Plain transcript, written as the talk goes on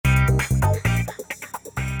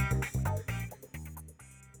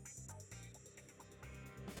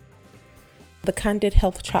The Candid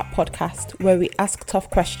Health Chat podcast, where we ask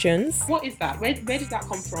tough questions, What is that? Where did that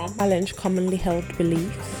come from? challenge commonly held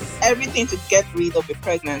beliefs. Everything to get rid of a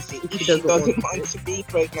pregnancy if she doesn't want to be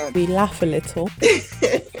pregnant. We laugh a little. Do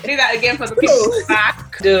that again for the people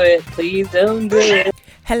back. Do it, please don't do it.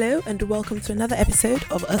 Hello and welcome to another episode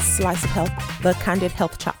of A Slice of Health, the Candid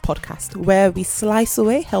Health Chat podcast, where we slice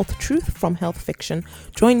away health truth from health fiction.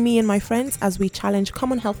 Join me and my friends as we challenge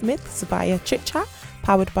common health myths via chit chat,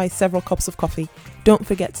 powered by several cups of coffee. Don't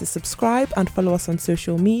forget to subscribe and follow us on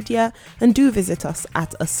social media, and do visit us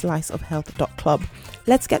at asliceofhealth.club.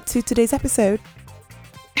 Let's get to today's episode.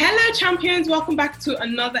 Hello champions, welcome back to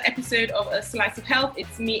another episode of A Slice of Health.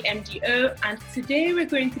 It's me, MDO, and today we're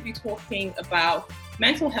going to be talking about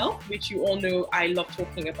mental health, which you all know I love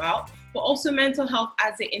talking about, but also mental health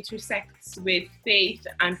as it intersects with faith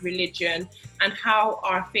and religion, and how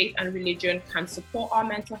our faith and religion can support our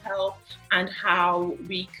mental health, and how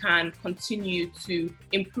we can continue to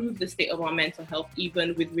improve the state of our mental health,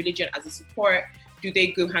 even with religion as a support. Do they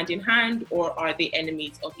go hand in hand, or are they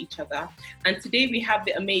enemies of each other? And today we have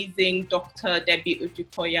the amazing Dr. Debbie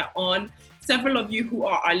Odukoya on. Several of you who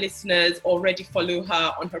are our listeners already follow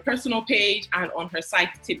her on her personal page and on her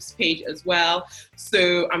psych tips page as well.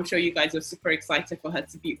 So I'm sure you guys are super excited for her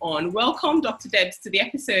to be on. Welcome, Dr. Debs, to the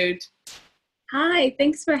episode. Hi,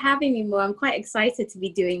 thanks for having me, Mo. I'm quite excited to be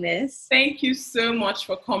doing this. Thank you so much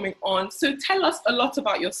for coming on. So tell us a lot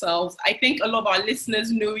about yourselves. I think a lot of our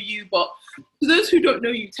listeners know you, but for those who don't know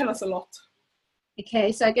you, tell us a lot.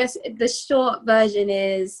 Okay, so I guess the short version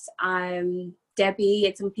is I'm Debbie,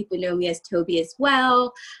 and some people know me as Toby as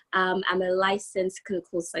well. I'm a licensed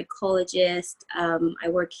clinical psychologist. I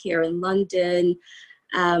work here in London,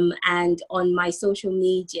 and on my social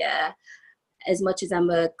media, as much as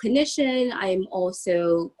I'm a clinician, I'm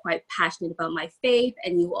also quite passionate about my faith,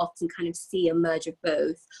 and you often kind of see a merge of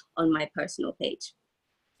both on my personal page.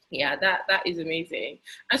 Yeah, that is amazing.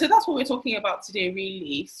 And so that's what we're talking about today,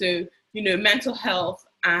 really. So, mental health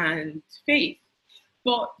and faith.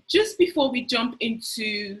 But just before we jump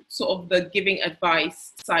into sort of the giving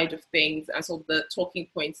advice side of things and sort of the talking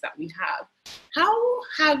points that we have, how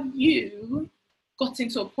have you gotten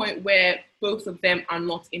to a point where both of them are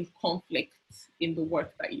not in conflict in the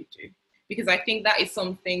work that you do? Because I think that is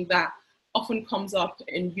something that often comes up,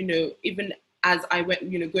 and even as I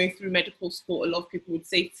went going through medical school, a lot of people would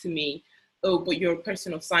say to me, oh, but you're a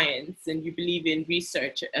person of science and you believe in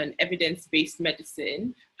research and evidence-based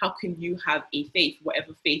medicine. How can you have a faith,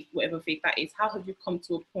 whatever faith that is? How have you come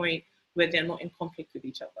to a point where they're not in conflict with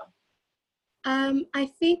each other? I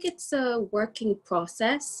think it's a working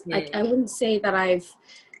process. I wouldn't say that I've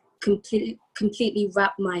completely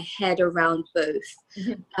wrapped my head around both.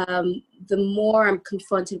 Mm-hmm. The more I'm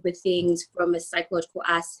confronted with things from a psychological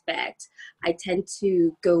aspect, I tend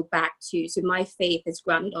to go back to, so my faith is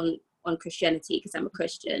grounded on Christianity because I'm a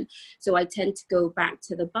Christian. So I tend to go back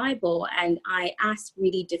to the Bible, and I ask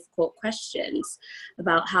really difficult questions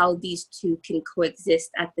about how these two can coexist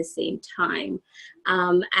at the same time.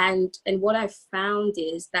 And what I've found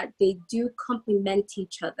is that they do complement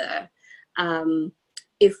each other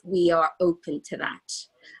if we are open to that.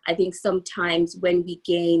 I think sometimes when we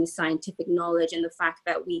gain scientific knowledge and the fact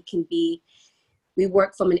that we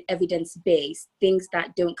work from an evidence base, things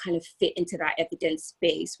that don't kind of fit into that evidence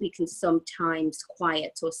base, we can sometimes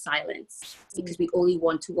quiet or silence because we only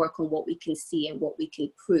want to work on what we can see and what we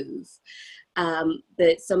can prove.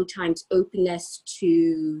 But sometimes openness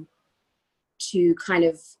to kind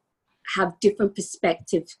of have different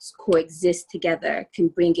perspectives coexist together can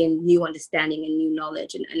bring in new understanding and new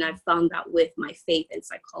knowledge. And I've found that with my faith and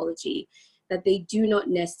psychology, that they do not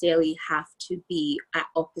necessarily have to be at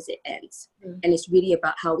opposite ends. And it's really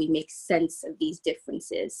about how we make sense of these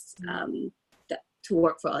differences to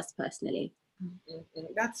work for us personally.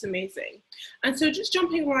 That's amazing. And so just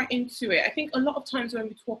jumping right into it, I think a lot of times when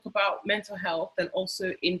we talk about mental health and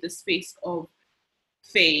also in the space of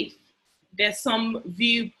faith, there's some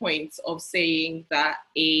viewpoints of saying that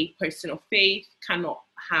a person of faith cannot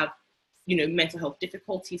have mental health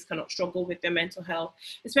difficulties, cannot struggle with their mental health,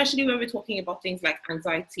 especially when we're talking about things like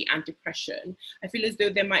anxiety and depression. I feel as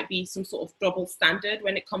though there might be some sort of double standard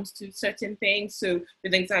when it comes to certain things. So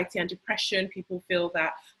with anxiety and depression, people feel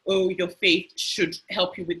that, oh, your faith should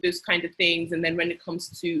help you with those kind of things. And then when it comes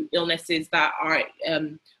to illnesses that are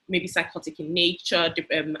maybe psychotic in nature,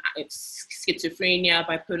 schizophrenia,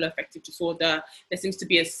 bipolar affective disorder, there seems to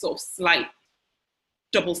be a sort of slight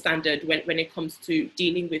double standard when it comes to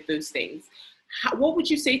dealing with those things. What would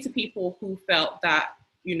you say to people who felt that,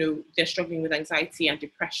 they're struggling with anxiety and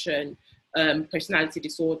depression, personality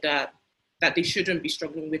disorder, that they shouldn't be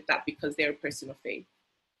struggling with that because they're a person of faith?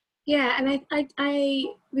 Yeah, and I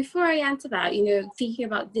before I answer that, thinking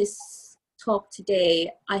about this talk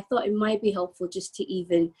today, I thought it might be helpful just to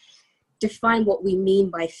even define what we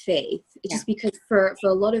mean by faith. It's just because for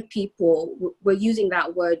a lot of people, we're using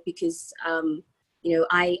that word because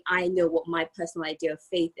I know what my personal idea of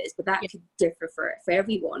faith is, but that could differ for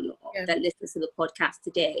everyone that listens to the podcast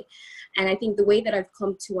today. And I think the way that I've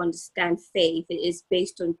come to understand faith is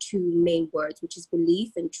based on two main words, which is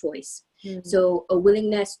belief and choice. So a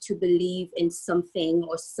willingness to believe in something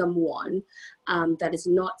or someone that is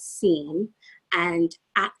not seen, and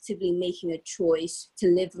actively making a choice to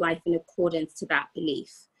live life in accordance to that belief.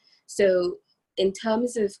 So in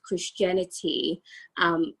terms of Christianity,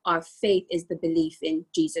 our faith is the belief in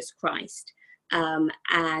Jesus Christ.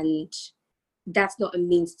 And that's not a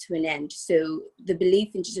means to an end. So the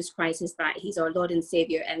belief in Jesus Christ is that he's our Lord and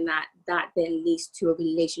Savior, and that then leads to a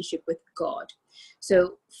relationship with God.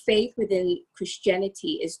 So faith within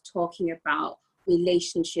Christianity is talking about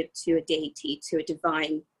relationship to a deity, to a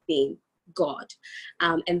divine being, God.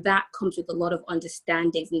 And that comes with a lot of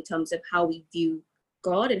understandings in terms of how we view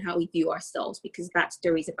God and how we view ourselves, because that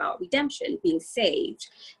story is about redemption, being saved,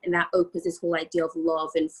 and that opens this whole idea of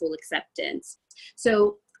love and full acceptance.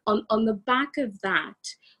 So on the back of that,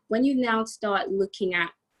 when you now start looking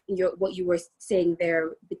at what you were saying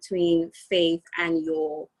there between faith and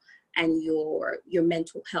your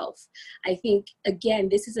mental health, I think again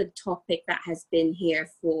this is a topic that has been here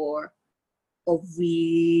for a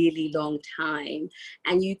really long time,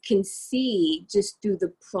 and you can see just through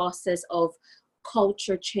the process of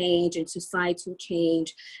culture change and societal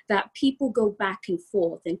change that people go back and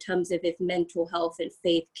forth in terms of if mental health and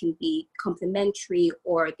faith can be complementary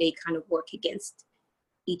or they kind of work against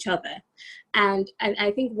each other. And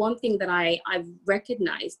I think one thing that I've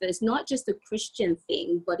recognized that it's not just a Christian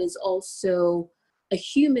thing, but is also a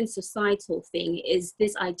human societal thing, is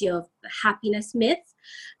this idea of the happiness myth.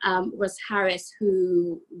 Russ Harris,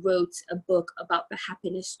 who wrote a book about the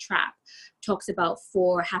happiness trap, talks about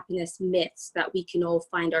 4 happiness myths that we can all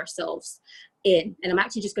find ourselves in. And I'm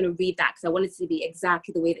actually just going to read that because I wanted it to be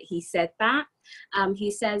exactly the way that he said that.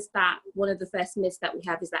 He says that one of the first myths that we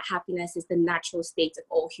have is that happiness is the natural state of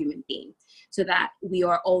all human beings, so that we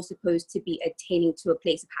are all supposed to be attaining to a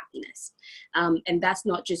place of happiness. And that's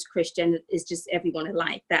not just Christian, it's just everyone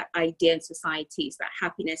alike. That idea in society is that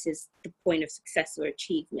happiness is the point of success or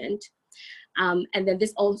achievement. And then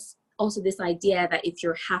this also this idea that if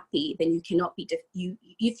you're happy, then you cannot be,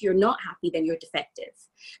 if you're not happy, then you're defective.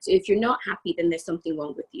 So if you're not happy, then there's something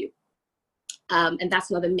wrong with you. And that's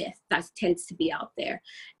another myth that tends to be out there.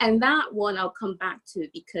 And that one I'll come back to,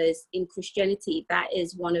 because in Christianity, that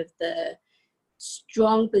is one of the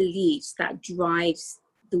strong beliefs that drives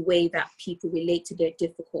the way that people relate to their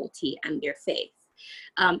difficulty and their faith.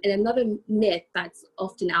 And another myth that's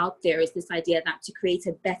often out there is this idea that to create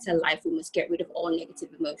a better life, we must get rid of all negative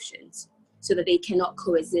emotions so that they cannot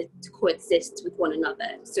coexist with one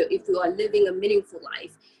another. So if we are living a meaningful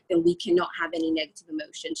life, then we cannot have any negative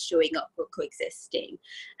emotions showing up or coexisting.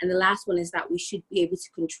 And the last one is that we should be able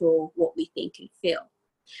to control what we think and feel.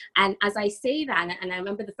 And as I say that, and I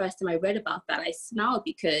remember the first time I read about that, I smiled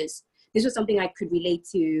because this was something I could relate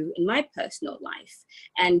to in my personal life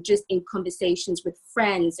and just in conversations with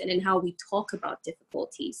friends and in how we talk about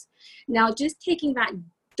difficulties. Now, just taking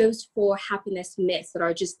those 4 happiness myths that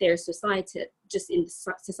are just in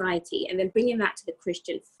society, and then bringing that to the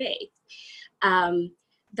Christian faith,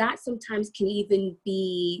 that sometimes can even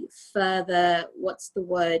be further,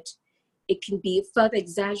 it can be further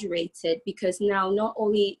exaggerated, because now not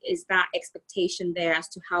only is that expectation there as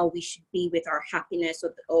to how we should be with our happiness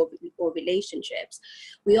or relationships,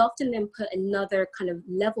 we often then put another kind of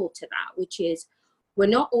level to that, which is we're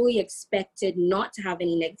not only expected not to have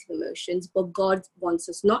any negative emotions, but God wants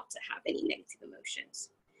us not to have any negative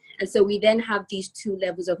emotions. And so we then have these 2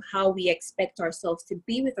 levels of how we expect ourselves to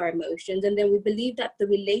be with our emotions. And then we believe that the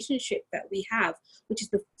relationship that we have, which is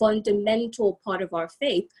the fundamental part of our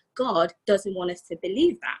faith, God doesn't want us to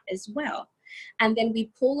believe that as well. And then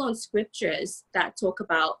we pull on scriptures that talk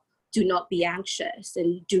about do not be anxious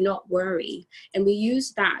and do not worry. And we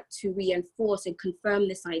use that to reinforce and confirm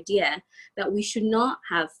this idea that we should not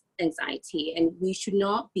have anxiety and we should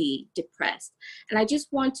not be depressed. And I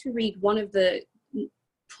just want to read one of the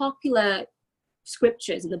popular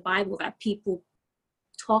scriptures in the Bible that people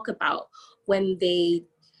talk about when they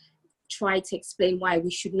try to explain why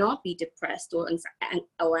we should not be depressed or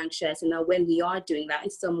anxious. And now when we are doing that, in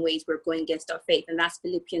some ways we're going against our faith. And that's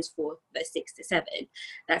Philippians 4, verse 6-7,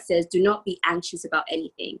 that says, do not be anxious about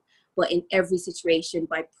anything, but in every situation,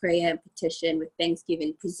 by prayer and petition with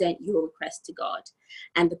thanksgiving, present your request to God.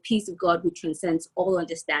 And the peace of God, which transcends all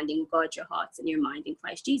understanding, will guard your hearts and your mind in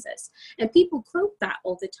Christ Jesus. And people quote that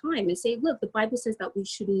all the time and say, look, the Bible says that we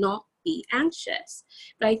should not be anxious.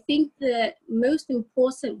 But I think the most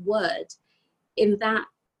important word in that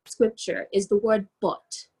scripture is the word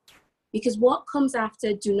but. Because what comes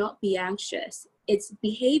after do not be anxious, it's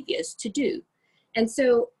behaviors to do. And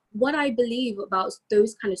so what I believe about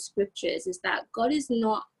those kind of scriptures is that God is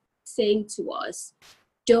not saying to us,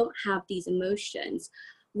 don't have these emotions.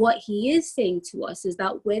 What he is saying to us is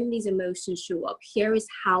that when these emotions show up, here is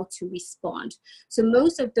how to respond. So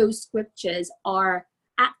most of those scriptures are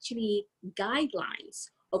actually guidelines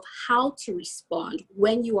of how to respond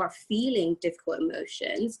when you are feeling difficult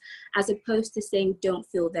emotions, as opposed to saying don't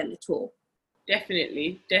feel them at all.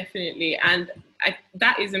 Definitely. And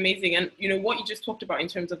that is amazing. And you know what you just talked about in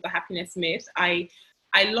terms of the happiness myth, I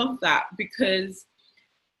love that, because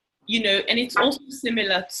you know, and it's also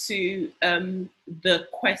similar to the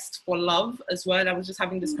quest for love as well. I was just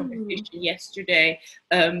having this conversation yesterday,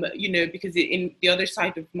 you know, because in the other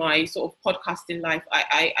side of my sort of podcasting life,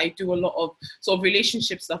 I do a lot of sort of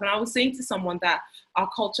relationship stuff. And I was saying to someone that our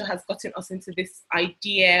culture has gotten us into this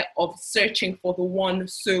idea of searching for the one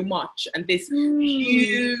so much, and this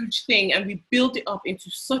huge thing, and we build it up into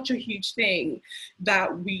such a huge thing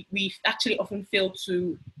that we actually often fail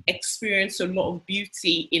to experience a lot of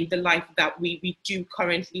beauty in the life that we do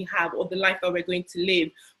currently have, or the life that we're going to live,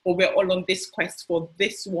 or we're all on this quest for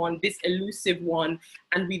this one, this elusive one,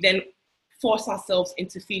 and we then force ourselves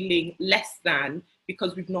into feeling less than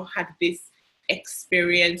because we've not had this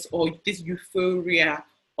experience or this euphoria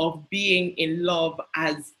of being in love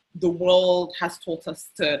as the world has taught us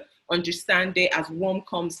to understand it, as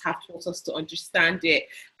rom-coms have taught us to understand it.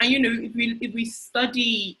 And you know, if we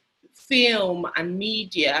study film and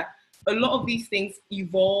media, a lot of these things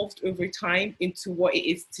evolved over time into what it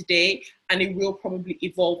is today, and it will probably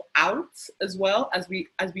evolve out as well as we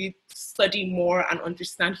study more and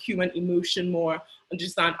understand human emotion more,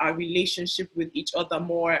 understand our relationship with each other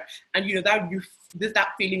more. And you know, that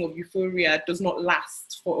feeling of euphoria does not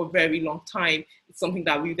last for a very long time. It's something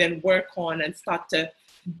that we then work on and start to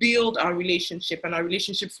build our relationship and our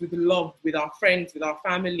relationships with love, with our friends, with our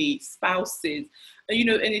family, spouses, you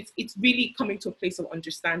know, and it's really coming to a place of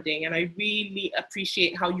understanding. And I really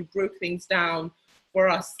appreciate how you broke things down for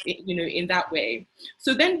us, you know, in that way.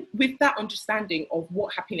 So then with that understanding of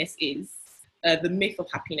what happiness is, the myth of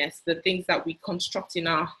happiness, the things that we construct in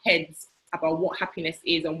our heads about what happiness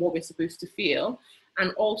is and what we're supposed to feel,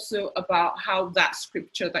 and also about how that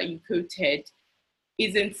scripture that you quoted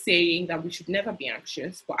isn't saying that we should never be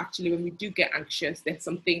anxious, but actually when we do get anxious, there's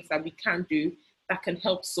some things that we can do that can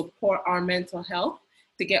help support our mental health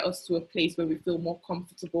to get us to a place where we feel more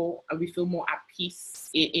comfortable and we feel more at peace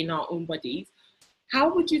in our own bodies.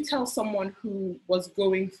 How would you tell someone who was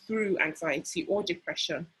going through anxiety or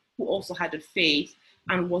depression, who also had a faith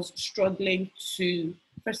and was struggling to,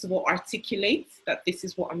 first of all, articulate that this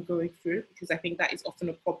is what I'm going through? Because I think that is often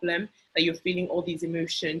a problem, that you're feeling all these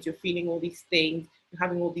emotions, you're feeling all these things, you're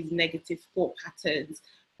having all these negative thought patterns,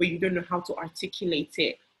 but you don't know how to articulate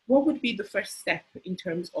it. What would be the first step in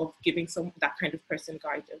terms of giving that kind of person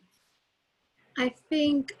guidance? I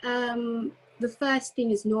think the first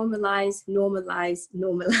thing is normalize.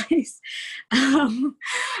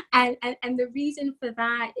 And the reason for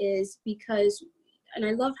that is because, and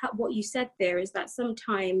I love what you said there, is that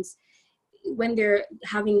sometimes when they're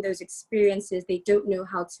having those experiences, they don't know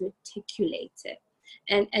how to articulate it.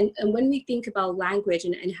 And when we think about language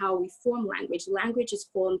and how we form language is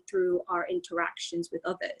formed through our interactions with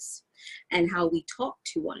others and how we talk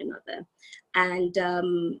to one another. And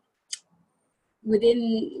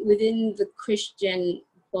within the Christian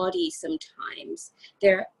body, sometimes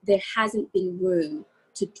there hasn't been room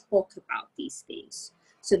to talk about these things.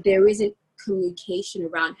 So there isn't communication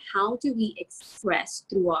around how do we express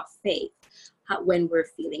through our faith when we're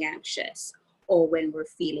feeling anxious or when we're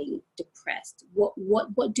feeling depressed.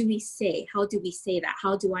 What do we say? How do we say that?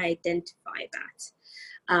 How do I identify that?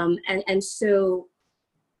 And so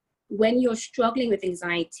when you're struggling with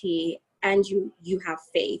anxiety and you have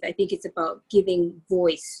faith, I think it's about giving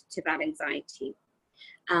voice to that anxiety.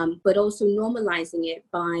 But also normalizing it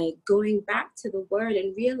by going back to the word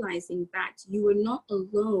and realizing that you are not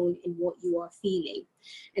alone in what you are feeling.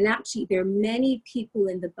 And actually, there are many people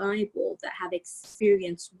in the Bible that have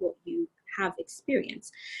experienced what you have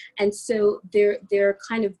experienced. And so there are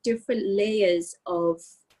kind of different layers of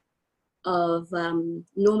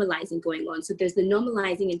normalizing going on. So there's the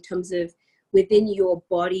normalizing in terms of within your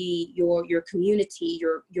body, your community,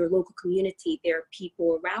 your local community, there are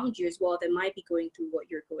people around you as well that might be going through what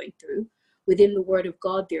you're going through. Within the Word of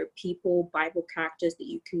God, there are people, Bible characters that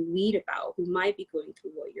you can read about who might be going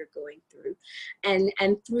through what you're going through.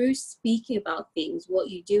 And through speaking about things, what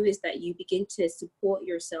you do is that you begin to support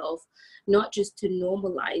yourself, not just to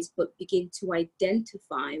normalize, but begin to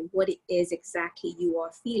identify what it is exactly you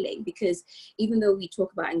are feeling. Because even though we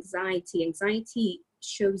talk about anxiety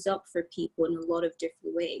shows up for people in a lot of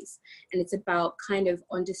different ways. And it's about kind of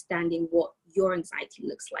understanding what your anxiety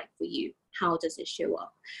looks like for you. How does it show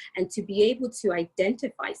up? And to be able to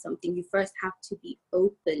identify something, you first have to be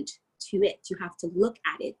open to it. You have to look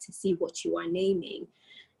at it to see what you are naming.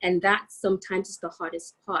 And that sometimes is the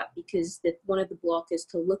hardest part, because one of the blockers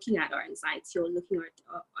to looking at our anxiety or looking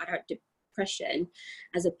at our depression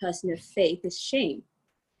as a person of faith is shame.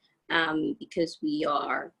 Because we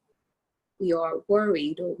are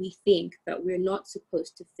worried, or we think that we're not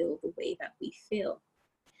supposed to feel the way that we feel.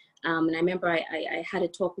 And I remember I had a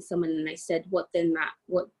talk with someone, and I said, what then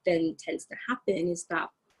tends to happen is that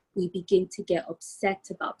we begin to get upset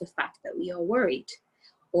about the fact that we are worried,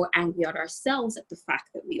 or angry at ourselves at the fact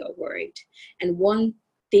that we are worried. And one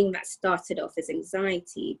thing that started off as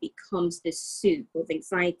anxiety becomes this soup of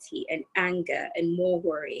anxiety and anger and more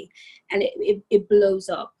worry, and it blows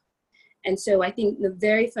up. And so I think the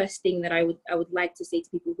very first thing that I would like to say to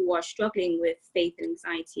people who are struggling with faith and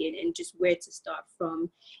anxiety, and just where to start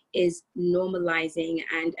from, is normalizing.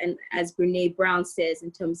 And as Brene Brown says,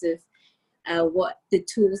 in terms of what the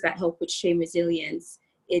tools that help with shame resilience,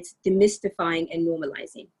 it's demystifying and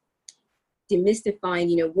normalizing.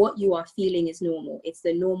 Demystifying, what you are feeling is normal. It's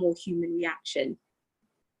the normal human reaction.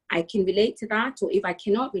 I can relate to that, or if I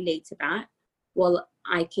cannot relate to that, well,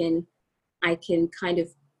 I can kind of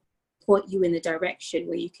point you in the direction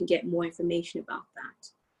where you can get more information about that,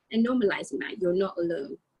 and normalizing that you're not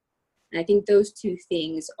alone. And I think those two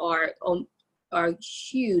things are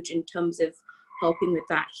huge in terms of helping with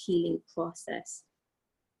that healing process.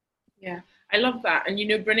 Yeah, I love that. And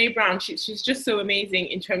Brene Brown, she's just so amazing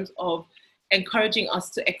in terms of encouraging us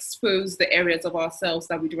to expose the areas of ourselves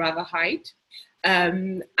that we'd rather hide.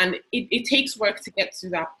 And it takes work to get to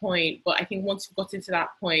that point, but I think once you've got into that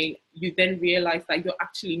point, you then realize that you're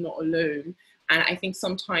actually not alone. And I think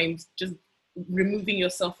sometimes just removing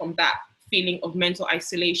yourself from that feeling of mental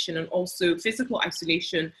isolation and also physical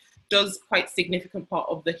isolation does quite significant part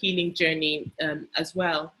of the healing journey as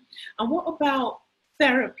well. And what about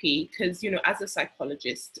therapy? Because as a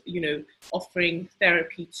psychologist, offering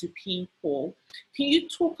therapy to people, can you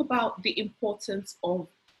talk about the importance of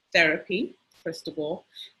therapy, first of all,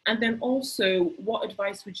 and then also what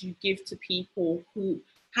advice would you give to people who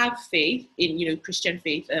have faith in Christian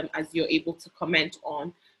faith, as you're able to comment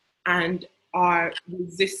on, and are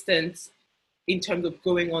resistant in terms of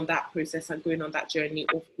going on that process and going on that journey,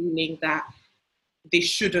 or feeling that they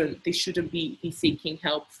shouldn't be seeking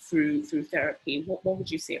help through therapy? What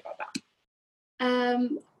would you say about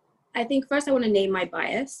that? I think first I want to name my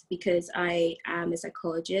bias, because I am a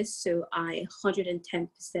psychologist, so I 110%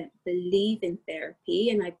 believe in therapy,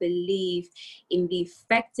 and I believe in the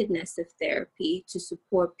effectiveness of therapy to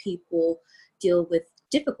support people deal with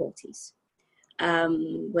difficulties,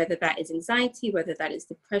 whether that is anxiety, whether that is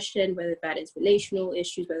depression, whether that is relational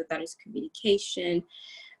issues, whether that is communication.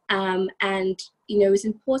 And it's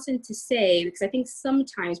important to say, because I think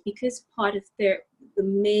sometimes, because part of the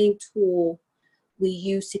main tool we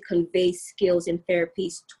use to convey skills in therapy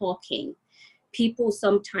is talking, people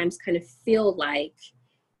sometimes kind of feel like,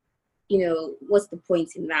 what's the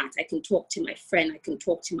point in that? I can talk to my friend, I can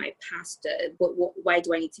talk to my pastor, why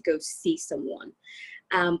do I need to go see someone?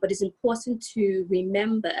 But it's important to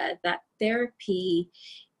remember that therapy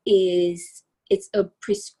it's a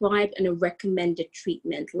prescribed and a recommended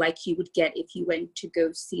treatment, like you would get if you went to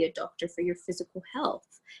go see a doctor for your physical health,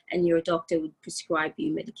 and your doctor would prescribe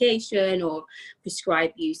you medication or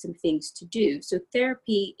prescribe you some things to do. So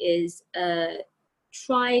therapy is a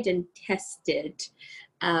tried and tested,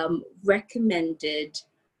 recommended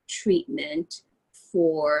treatment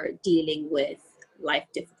for dealing with life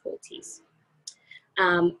difficulties.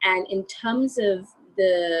 And in terms of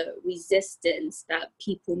the resistance that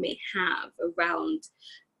people may have around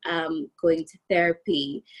going to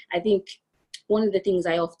therapy, I think one of the things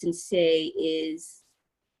I often say is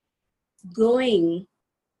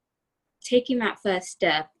taking that first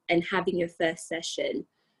step and having your first session.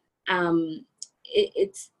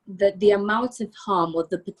 It's the amount of harm, or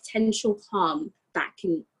the potential harm that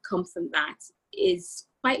can come from that, is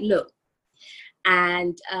quite low.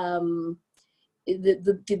 And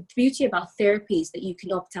the beauty about therapy is that you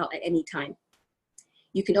can opt out at any time.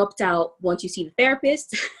 You can opt out once you see the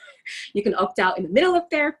therapist. You can opt out in the middle of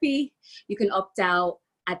therapy. You can opt out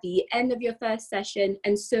at the end of your first session.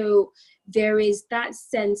 And so there is that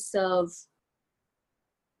sense of,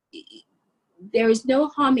 there is no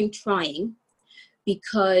harm in trying,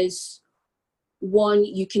 because one,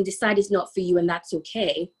 you can decide it's not for you, and that's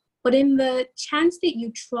okay. But in the chance that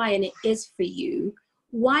you try and it is for you,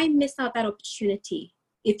 why miss out that opportunity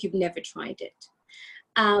if you've never tried it?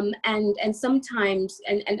 And sometimes,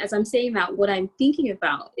 and as I'm saying that, what I'm thinking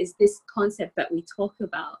about is this concept that we talk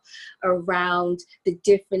about around the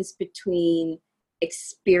difference between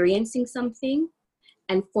experiencing something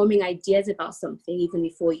and forming ideas about something even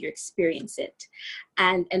before you experience it.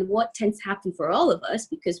 And what tends to happen for all of us,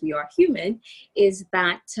 because we are human, is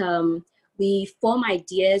that we form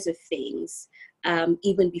ideas of things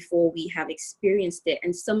even before we have experienced it.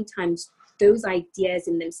 And sometimes those ideas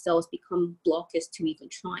in themselves become blockers to even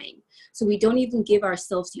trying. So we don't even give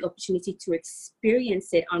ourselves the opportunity to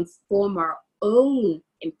experience it and form our own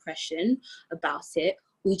impression about it.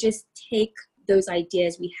 We just take those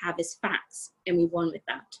ideas we have as facts and we run with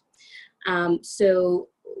that. So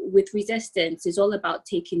with resistance, it's all about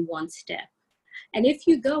taking one step. And if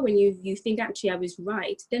you go and you think, actually I was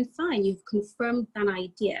right, then fine, you've confirmed that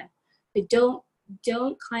idea. But don't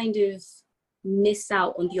kind of miss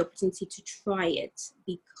out on the opportunity to try it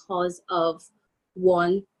because of,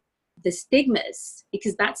 one, the stigmas,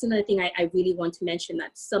 because that's another thing I really want to mention,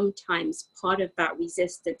 that sometimes part of that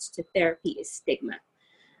resistance to therapy is stigma.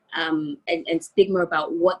 And stigma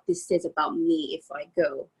about what this says about me if I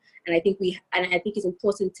go. And I think it's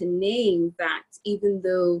important to name that even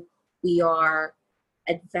though we are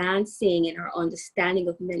advancing in our understanding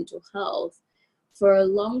of mental health, for a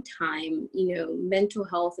long time, mental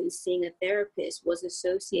health and seeing a therapist was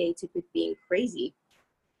associated with being crazy,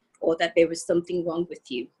 or that there was something wrong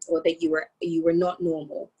with you, or that you were not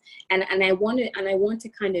normal. And I want to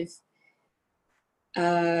kind of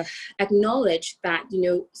acknowledge that,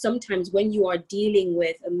 sometimes when you are dealing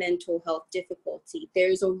with a mental health difficulty,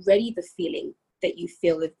 there's already the feeling that you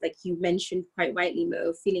feel, like you mentioned quite rightly,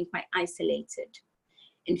 Mo, feeling quite isolated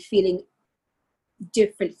and feeling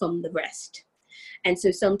different from the rest. And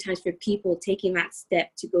so sometimes for people, taking that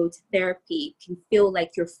step to go to therapy can feel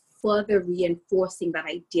like you're further reinforcing that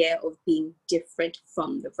idea of being different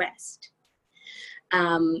from the rest.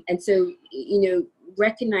 And so,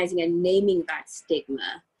 recognizing and naming that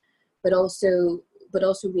stigma, but also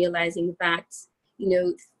realizing that,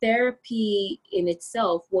 therapy in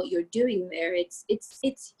itself, what you're doing there, it's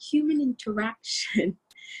human interaction.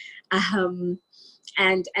 And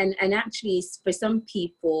actually, for some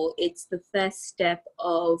people, it's the first step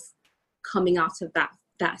of coming out of that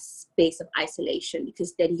space of isolation,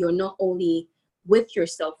 because then you're not only with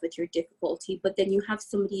yourself with your difficulty, but then you have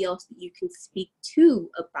somebody else that you can speak to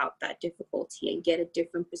about that difficulty and get a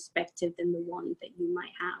different perspective than the one that you might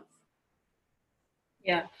have.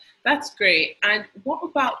 Yeah, that's great. And what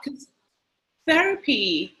about, because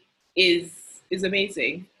therapy is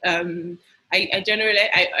amazing. I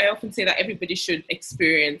often say that everybody should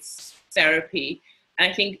experience therapy.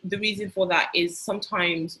 And I think the reason for that is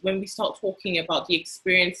sometimes when we start talking about the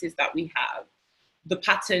experiences that we have, the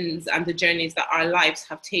patterns and the journeys that our lives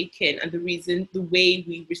have taken, and the way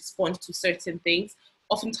we respond to certain things,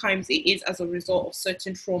 oftentimes it is as a result of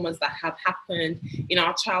certain traumas that have happened in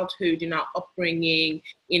our childhood, in our upbringing,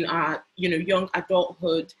 in our young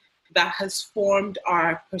adulthood, that has formed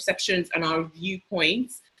our perceptions and our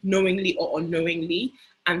viewpoints, knowingly or unknowingly.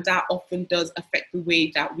 And that often does affect the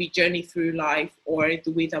way that we journey through life, or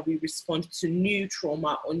the way that we respond to new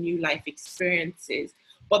trauma or new life experiences.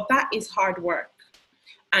 But that is hard work.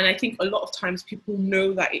 And I think a lot of times people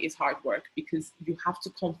know that it is hard work because you have to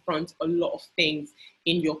confront a lot of things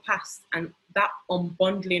in your past. And that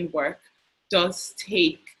unbundling work does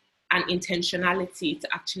take an intentionality to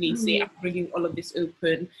actually say, I'm bringing all of this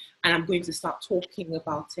open and I'm going to start talking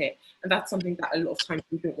about it. And that's something that a lot of times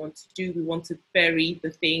we don't want to do. We want to bury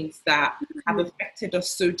the things that have affected us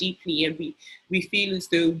so deeply, and we feel as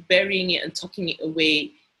though burying it and tucking it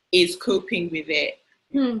away is coping with it.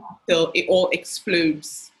 So it all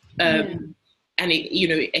explodes, and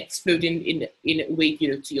it explodes in a way,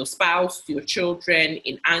 to your spouse, to your children,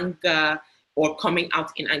 in anger, or coming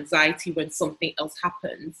out in anxiety when something else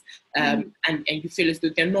happens, and you feel as though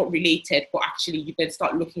they're not related, but actually you then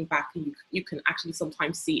start looking back and you can actually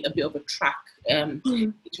sometimes see a bit of a track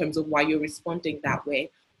in terms of why you're responding that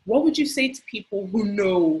way. What would you say to people who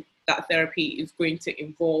know that therapy is going to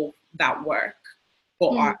involve that work,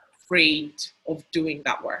 but are afraid of doing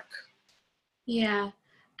that work? Yeah.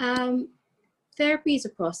 Therapy is a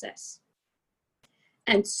process.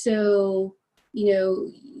 And so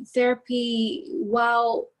therapy,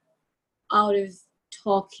 while out of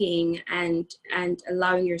talking and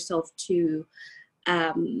allowing yourself to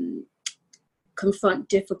confront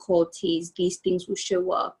difficulties, these things will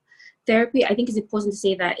show up. Therapy, I think it's important to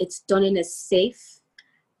say that it's done in a safe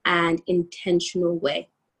and intentional way.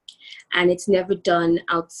 And it's never done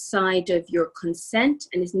outside of your consent,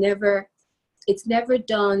 and it's never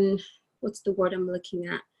done, what's the word I'm looking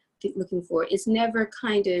for? It's never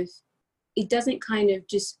it doesn't kind of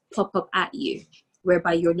just pop up at you,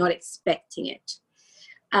 whereby you're not expecting it.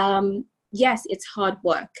 Yes, it's hard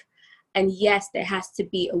work. And yes, there has to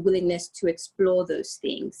be a willingness to explore those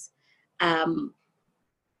things.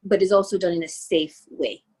 But it's also done in a safe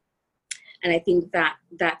way. And I think that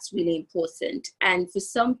that's really important. And for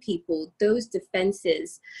some people, those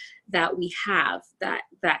defenses that we have that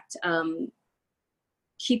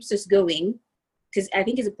keeps us going, because I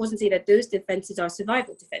think it's important to say that those defenses are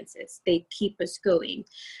survival defenses. They keep us going.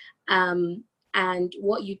 And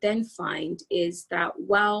what you then find is that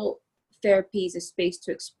while therapy is a space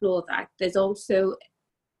to explore that, there's also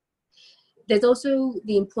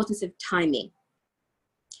the importance of timing.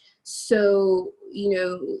 So,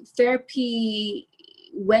 therapy,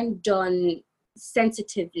 when done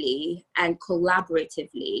sensitively and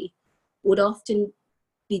collaboratively, would often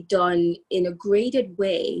be done in a graded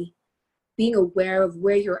way, being aware of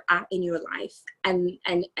where you're at in your life and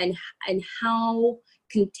how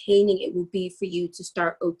containing it will be for you to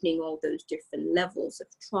start opening all those different levels of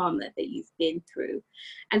trauma that you've been through.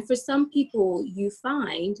 And for some people, you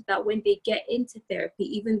find that when they get into therapy,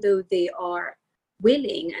 even though they are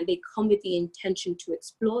willing and they come with the intention to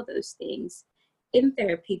explore those things, in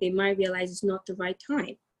therapy, they might realize it's not the right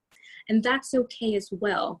time. And that's okay as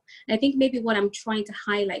well. And I think maybe what I'm trying to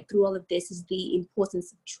highlight through all of this is the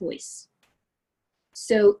importance of choice.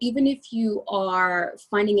 So even if you are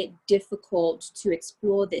finding it difficult to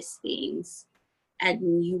explore these things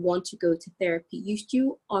and you want to go to therapy, you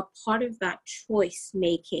still are part of that choice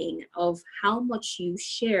making of how much you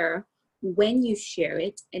share, when you share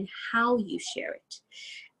it, and how you share it.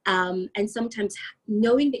 And sometimes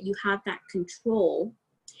knowing that you have that control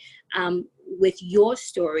with your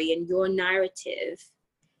story and your narrative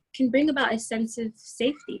can bring about a sense of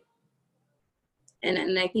safety.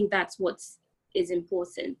 And I think that's what is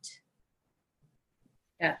important.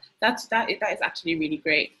 Yeah, that is actually really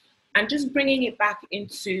great. And just bringing it back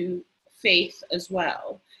into faith as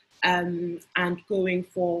well, and going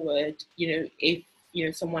forward, if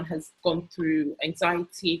someone has gone through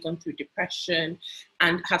anxiety, gone through depression,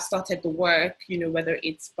 and have started the work, whether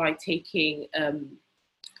it's by taking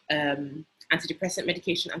antidepressant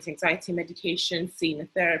medication, anti-anxiety medication, seeing a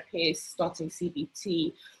therapist, starting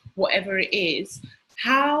CBT, whatever it is,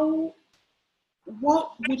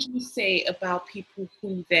 what would you say about people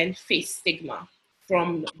who then face stigma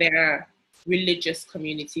from their religious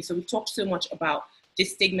community? So we've talked so much about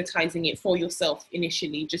destigmatizing it for yourself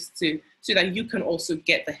initially, just so that you can also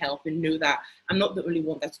get the help and know that I'm not the only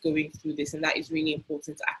one that's going through this, and that is really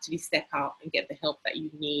important to actually step out and get the help that you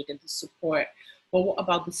need and the support. But what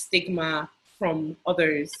about the stigma from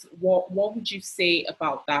others? What would you say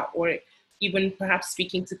about that? Or even perhaps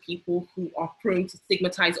speaking to people who are prone to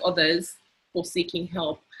stigmatize others for seeking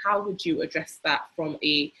help, how would you address that from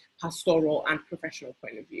a pastoral and professional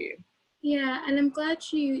point of view? Yeah, and I'm glad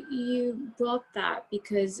you brought that,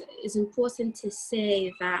 because it's important to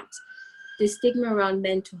say that the stigma around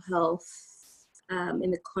mental health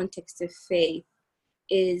in the context of faith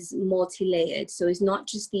is multi-layered. So it's not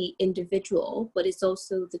just the individual, but it's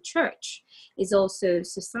also the church, it's also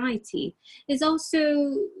society, it's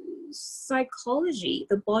also psychology,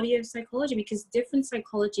 the body of psychology, because different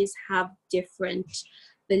psychologists have different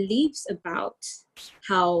beliefs about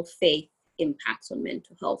how faith impacts on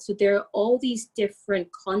mental health. So there are all these different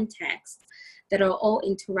contexts that are all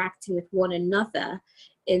interacting with one another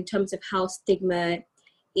in terms of how stigma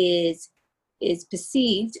is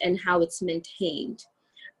perceived and how it's maintained.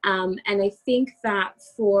 And I think that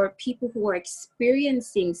for people who are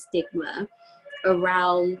experiencing stigma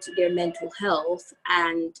around their mental health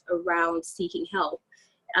and around seeking help,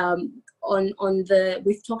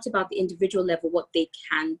 we've talked about the individual level, what they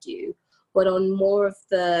can do, but on more of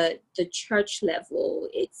the church level,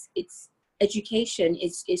 it's education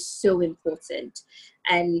is so important,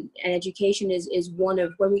 and education is one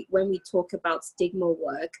of, when we talk about stigma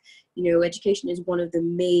work, education is one of the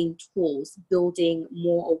main tools, building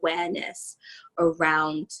more awareness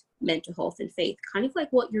around mental health and faith, kind of like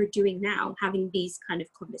what you're doing now, having these kind of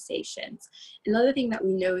conversations. Another thing that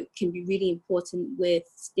we know can be really important with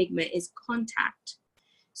stigma is contact.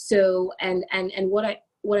 So and what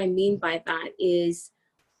I mean by that is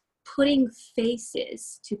putting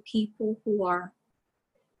faces to people who are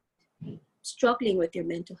struggling with their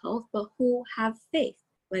mental health, but who have faith,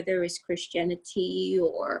 whether it's Christianity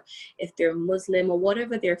or if they're Muslim or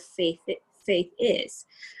whatever their faith is.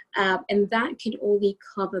 And that can only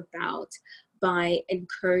come about by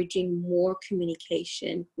encouraging more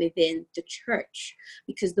communication within the church,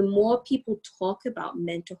 because the more people talk about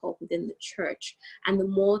mental health within the church, and the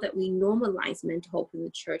more that we normalize mental health in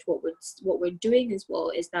the church, what we're doing as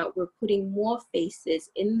well is that we're putting more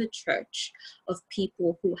faces in the church of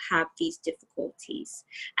people who have these difficulties.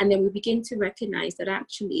 And then we begin to recognize that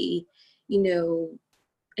actually,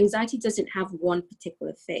 anxiety doesn't have one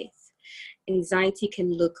particular faith. Anxiety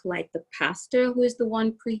can look like the pastor who is the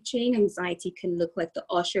one preaching. Anxiety can look like the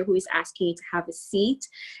usher who is asking you to have a seat.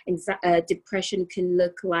 Depression can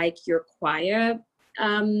look like your choir,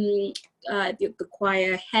 the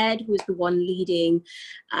choir head who is the one leading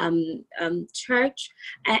church.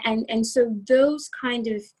 And so those kind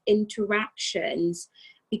of interactions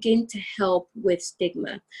begin to help with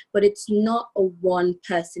stigma, but it's not a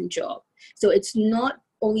one-person job. So it's not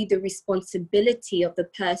only the responsibility of the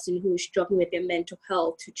person who is struggling with their mental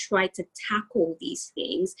health to try to tackle these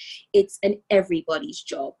things. It's everybody's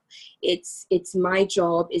job. It's my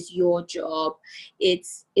job, it's your job,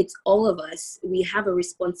 it's all of us. We have a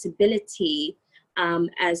responsibility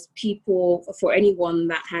as people, for anyone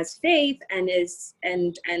that has faith and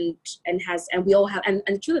we all have, and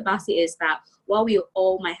the truth about it is that while we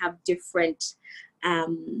all might have different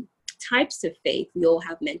types of faith, we all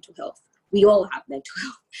have mental health. We all have mental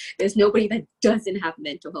health. There's nobody that doesn't have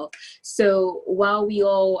mental health. So while we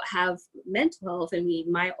all have mental health and we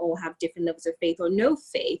might all have different levels of faith or no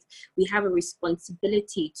faith, we have a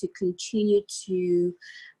responsibility to continue to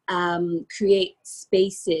create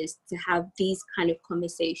spaces to have these kind of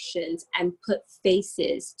conversations and put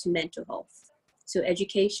faces to mental health. So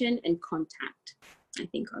education and contact, I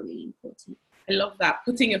think, are really important. I love that.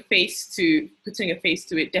 Putting a face to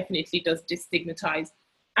it definitely does destigmatize.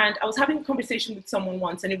 And I was having a conversation with someone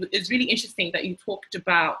once, and it was really interesting that you talked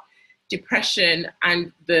about depression,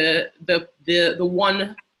 and the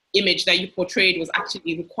one image that you portrayed was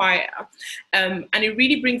actually the choir. And it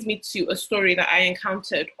really brings me to a story that I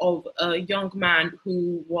encountered of a young man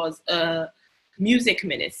who was a music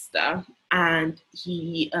minister, and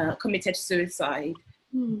he committed suicide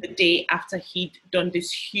the day after he'd done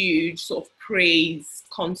this huge sort of praise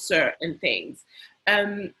concert and things.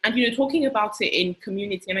 And talking about it in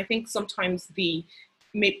community, and I think sometimes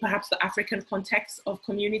perhaps the African context of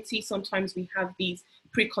community, sometimes we have these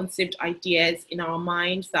preconceived ideas in our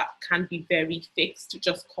minds that can be very fixed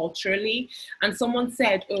just culturally. And someone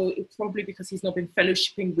said, oh, it's probably because he's not been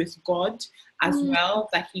fellowshipping with God as well,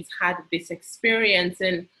 that he's had this experience.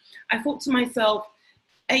 And I thought to myself,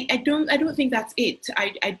 I don't think that's it.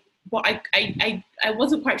 I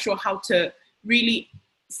wasn't quite sure how to really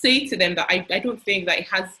say to them that I don't think that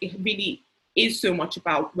it really is so much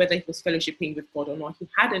about whether he was fellowshipping with God or not. He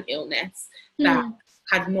had an illness that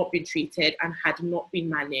had not been treated and had not been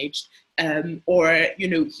managed, or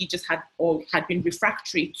he just had been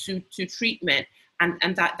refractory to treatment,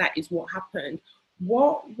 and that is what happened.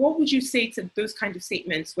 What would you say to those kind of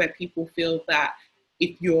statements where people feel that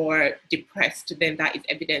if you're depressed, then that is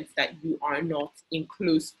evidence that you are not in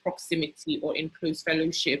close proximity or in close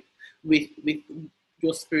fellowship with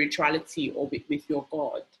your spirituality or with your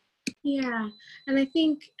God? Yeah, and I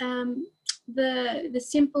think the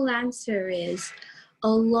simple answer is a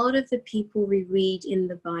lot of the people we read in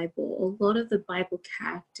the Bible, a lot of the Bible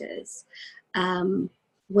characters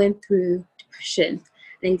went through depression,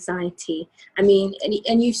 anxiety. I mean,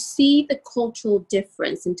 and you see the cultural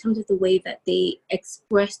difference in terms of the way that they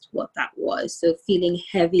expressed what that was. So feeling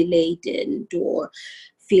heavy laden or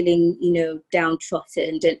feeling,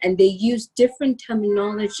 downtrodden, and they use different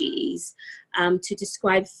terminologies to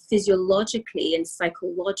describe physiologically and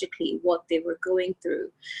psychologically what they were going through.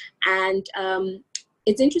 And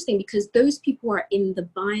it's interesting because those people are in the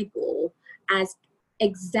Bible as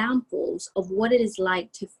examples of what it is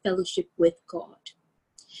like to fellowship with God.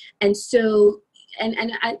 And so, and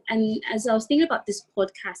as I was thinking about this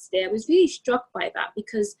podcast today, I was really struck by that,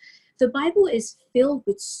 because the Bible is filled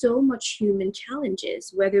with so much human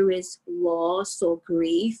challenges, whether it's loss or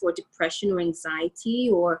grief or depression or anxiety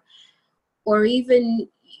or even,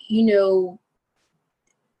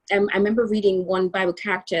 I remember reading one Bible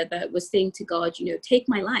character that was saying to God, take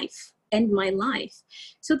my life, end my life.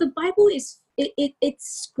 So the Bible is it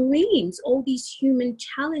screams all these human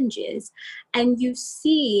challenges, and you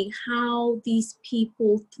see how these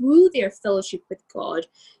people, through their fellowship with God,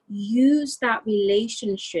 use that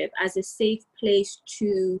relationship as a safe place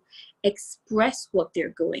to express what they're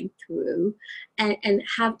going through and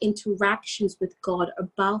have interactions with God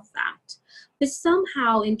about that. But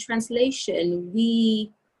somehow in translation,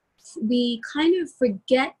 we kind of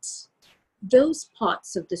forget those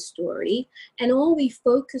parts of the story, and all we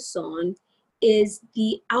focus on is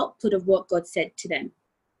the output of what God said to them.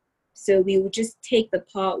 So we would just take the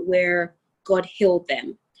part where God healed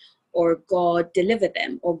them, or God delivered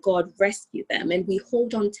them, or God rescued them, and we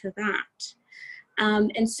hold on to that.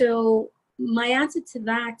 And so my answer to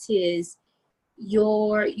that is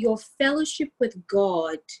your fellowship with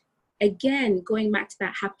God, again, going back to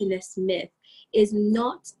that happiness myth, is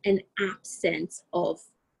not an absence of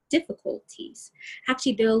difficulties.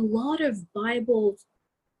 Actually, there are a lot of Bible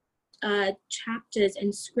chapters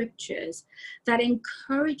and scriptures that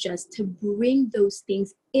encourage us to bring those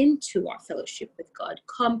things into our fellowship with God.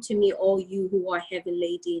 Come to me, all you who are heavy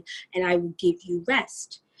laden, and I will give you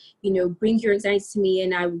rest. Bring your anxiety to me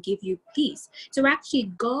and I will give you peace. So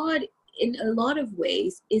actually, God, in a lot of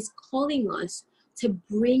ways, is calling us to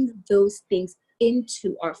bring those things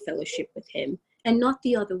into our fellowship with him, and not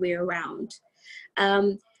the other way around.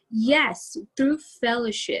 Yes, through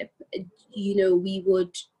fellowship, we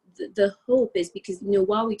would, the hope is, because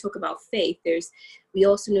while we talk about faith, we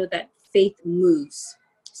also know that faith moves.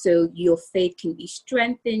 So your faith can be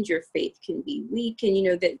strengthened, your faith can be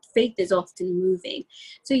weakened, that faith is often moving.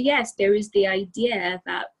 So yes, there is the idea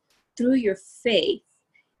that through your faith,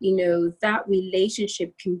 that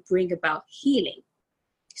relationship can bring about healing.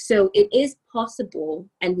 So it is possible,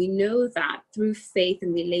 and we know that through faith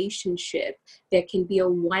and relationship, there can be a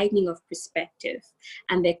widening of perspective,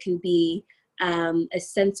 and there can be a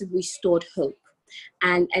sense of restored hope.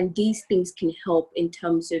 And these things can help in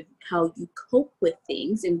terms of how you cope with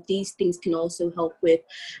things, and these things can also help with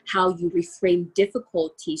how you reframe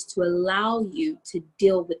difficulties to allow you to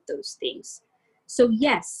deal with those things. So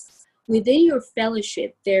yes, within your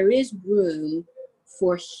fellowship, there is room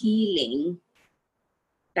for healing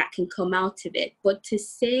that can come out of it. But to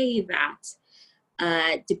say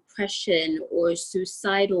that depression or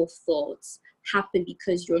suicidal thoughts happen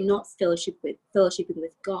because you're not fellowshipping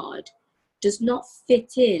with God does not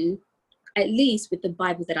fit in, at least with the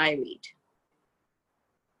Bible that I read.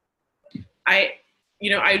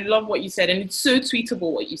 I love what you said, and it's so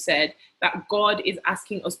tweetable what you said, that God is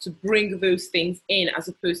asking us to bring those things in as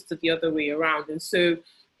opposed to the other way around. And so,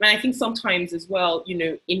 and I think sometimes as well,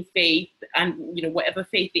 in faith and, whatever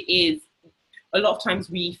faith it is, a lot of times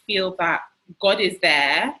we feel that God is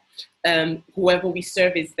there, whoever we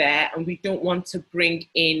serve is there, and we don't want to bring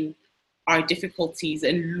in our difficulties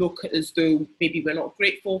and look as though maybe we're not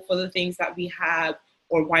grateful for the things that we have,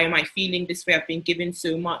 or why am I feeling this way? I've been given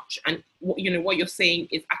so much. And what you're saying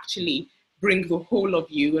is actually bring the whole of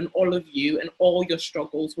you and all your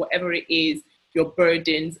struggles, whatever it is, your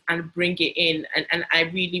burdens, and bring it in. And I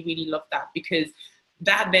really, really love that, because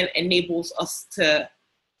that then enables us to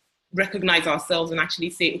recognize ourselves and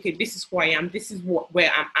actually say, okay, this is who I am, this is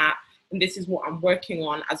where I'm at, and this is what I'm working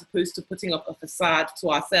on, as opposed to putting up a facade to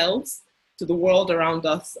ourselves, to the world around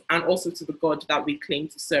us, and also to the God that we claim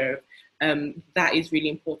to serve. That is really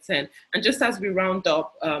important. And just as we round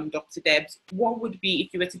up, Dr. Debs, what would be,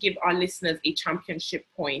 if you were to give our listeners a championship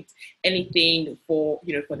point, anything for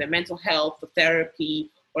their mental health, for therapy,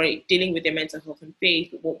 or dealing with their mental health and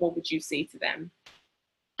faith, what would you say to them?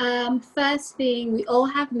 First thing, we all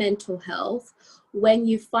have mental health. When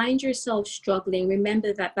you find yourself struggling,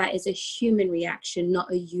 remember that that is a human reaction,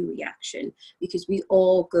 not a you reaction, because we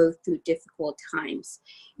all go through difficult times.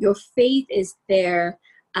 Your faith is there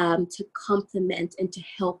to complement and to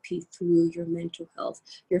help you through your mental health.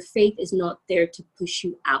 Your faith is not there to push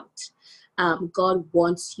you out. God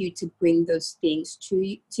wants you to bring those things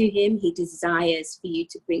to him. He desires for you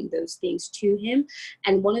to bring those things to him.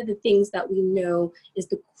 And one of the things that we know is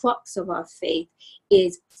the crux of our faith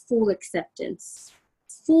is full acceptance.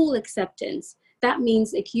 Full acceptance. That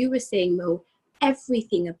means, like you were saying, Mo,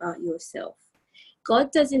 everything about yourself.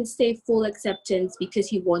 God doesn't say full acceptance because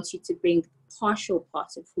he wants you to bring partial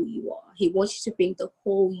parts of who you are. He wants you to bring the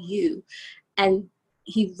whole you. And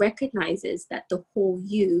he recognizes that the whole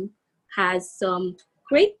you has some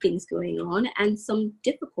great things going on and some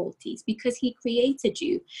difficulties, because he created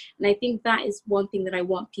you. And I think that is one thing that I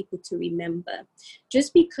want people to remember.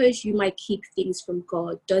 Just because you might keep things from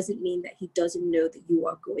God doesn't mean that he doesn't know that you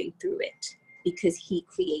are going through it, because he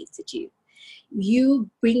created you. You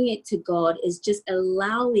bringing it to God is just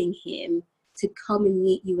allowing him to come and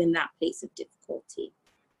meet you in that place of difficulty.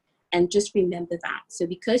 And just remember that. So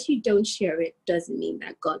because you don't share it doesn't mean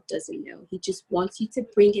that God doesn't know. He just wants you to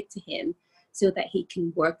bring it to him so that he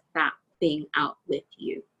can work that thing out with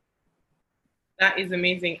you. That is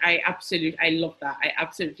amazing. I love that. I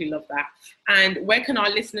absolutely love that. And where can our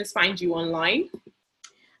listeners find you online?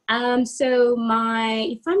 So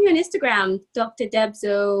you find me on Instagram, Dr.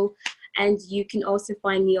 Debzo, and you can also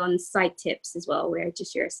find me on Side Tips as well, where I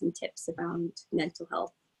just share some tips around mental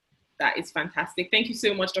health. That is fantastic. Thank you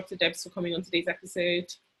so much, Dr. Debs, for coming on today's episode.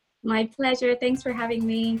 My pleasure. Thanks for having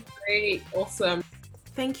me. Great. Awesome.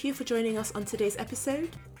 Thank you for joining us on today's episode.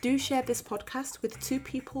 Do share this podcast with 2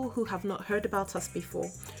 people who have not heard about us before.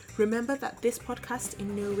 Remember that this podcast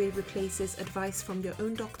in no way replaces advice from your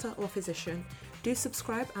own doctor or physician. Do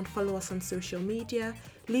subscribe and follow us on social media.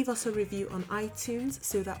 Leave us a review on iTunes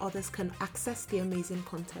so that others can access the amazing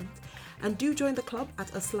content. And do join the club at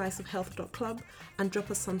asliceofhealth.club and drop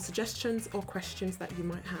us some suggestions or questions that you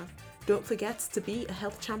might have. Don't forget to be a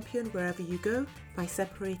health champion wherever you go by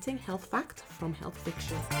separating health fact from health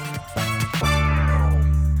fiction.